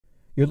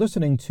You're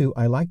listening to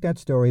I Like That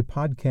Story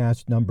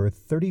podcast number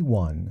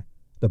 31,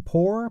 The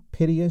Poor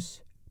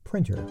Piteous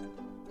Printer.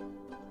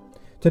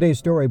 Today's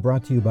story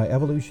brought to you by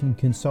Evolution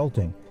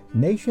Consulting,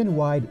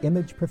 nationwide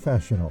image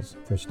professionals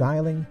for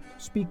styling,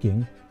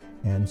 speaking,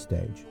 and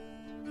stage.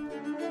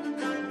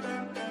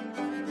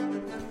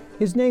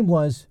 His name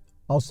was,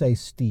 I'll say,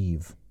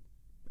 Steve.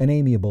 An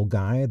amiable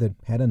guy that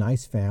had a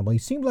nice family,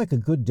 seemed like a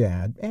good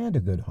dad and a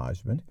good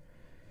husband.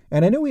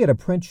 And I knew he had a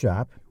print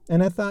shop,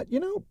 and I thought,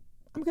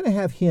 I'm going to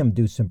have him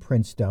do some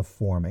print stuff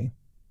for me.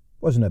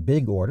 Wasn't a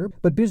big order,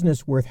 but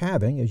business worth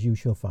having, as you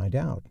shall find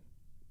out.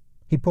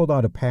 He pulled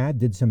out a pad,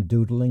 did some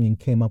doodling, and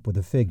came up with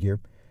a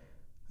figure.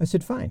 I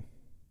said, fine.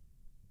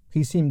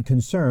 He seemed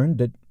concerned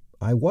that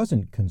I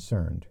wasn't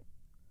concerned.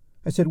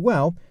 I said,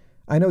 well,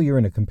 I know you're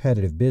in a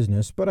competitive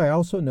business, but I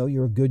also know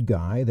you're a good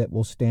guy that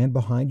will stand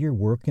behind your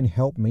work and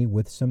help me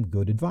with some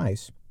good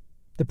advice.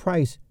 The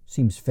price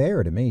seems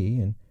fair to me,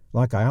 and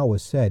like I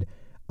always said,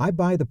 I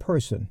buy the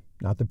person,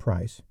 not the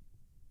price.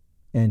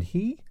 And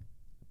he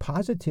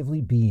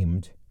positively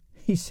beamed.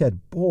 He said,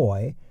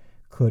 boy,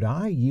 could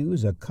I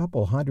use a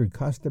couple hundred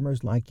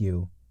customers like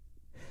you?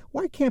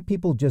 Why can't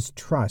people just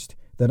trust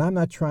that I'm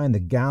not trying to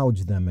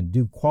gouge them and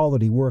do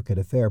quality work at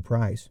a fair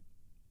price?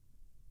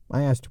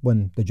 I asked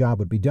when the job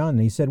would be done,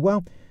 and he said,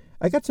 well,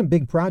 I got some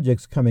big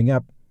projects coming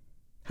up.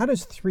 How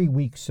does 3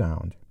 weeks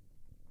sound?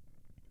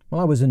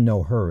 Well, I was in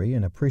no hurry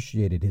and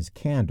appreciated his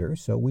candor,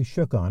 so we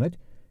shook on it,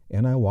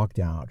 and I walked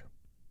out.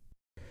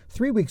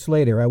 3 weeks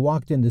later, I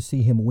walked in to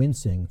see him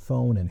wincing,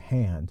 phone in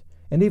hand,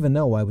 and even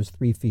though I was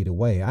 3 feet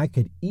away, I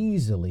could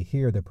easily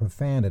hear the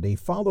profanity,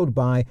 followed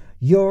by,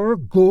 you're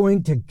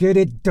going to get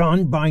it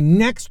done by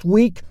next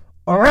week,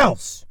 or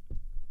else!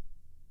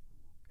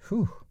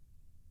 Whew.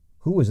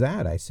 Who was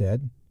that? I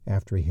said,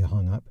 after he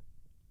hung up.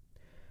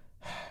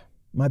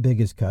 My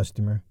biggest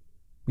customer.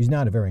 He's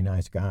not a very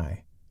nice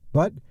guy,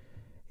 but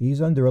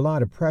he's under a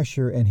lot of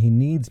pressure and he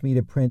needs me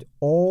to print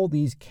all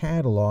these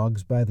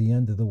catalogs by the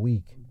end of the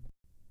week.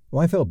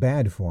 Well, I felt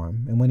bad for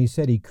him, and when he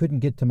said he couldn't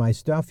get to my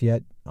stuff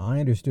yet, I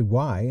understood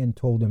why and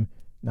told him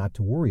not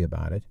to worry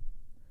about it.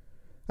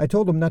 I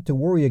told him not to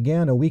worry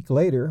again a week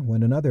later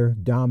when another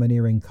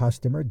domineering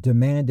customer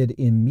demanded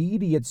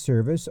immediate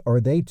service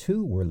or they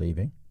too were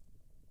leaving.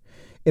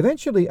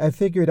 Eventually, I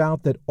figured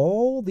out that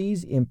all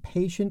these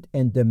impatient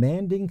and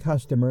demanding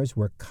customers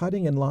were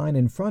cutting in line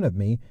in front of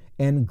me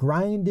and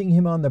grinding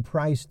him on the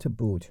price to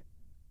boot.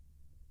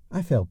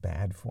 I felt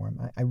bad for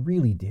him. I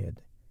really did.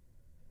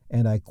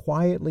 And I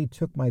quietly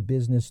took my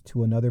business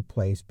to another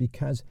place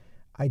because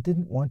I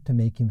didn't want to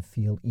make him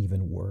feel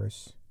even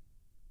worse.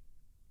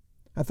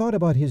 I thought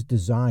about his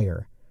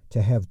desire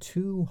to have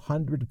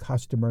 200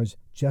 customers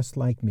just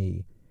like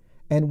me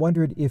and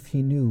wondered if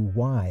he knew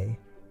why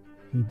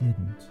he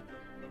didn't.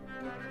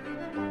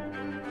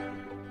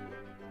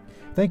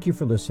 Thank you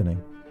for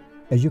listening.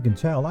 As you can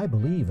tell, I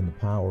believe in the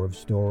power of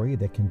story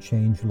that can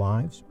change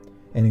lives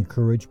and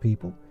encourage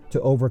people to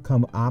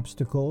overcome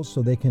obstacles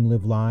so they can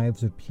live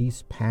lives of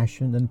peace,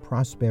 passion, and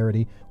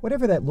prosperity,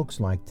 whatever that looks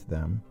like to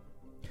them.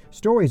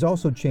 Stories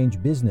also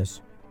change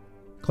business,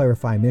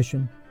 clarify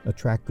mission,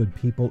 attract good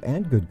people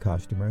and good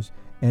customers,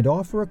 and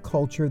offer a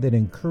culture that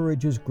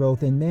encourages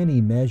growth in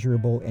many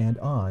measurable and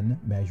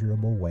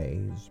unmeasurable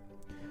ways.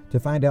 To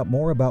find out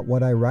more about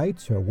what I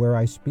write or where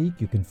I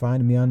speak, you can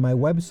find me on my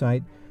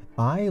website,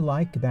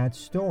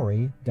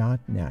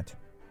 ilikethatstory.net.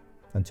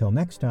 Until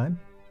next time,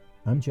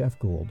 I'm Jeff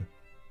Gould.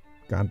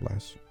 God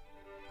bless.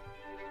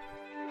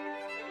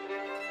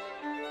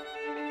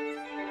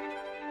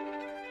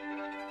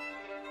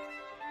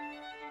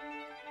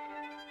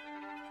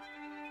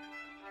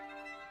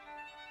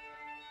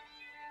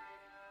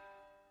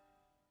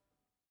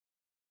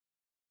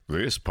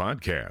 This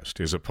podcast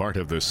is a part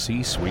of the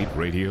C-Suite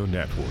Radio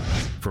Network.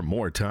 For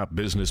more top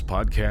business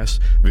podcasts,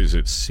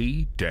 visit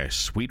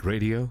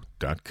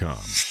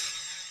c-suiteradio.com.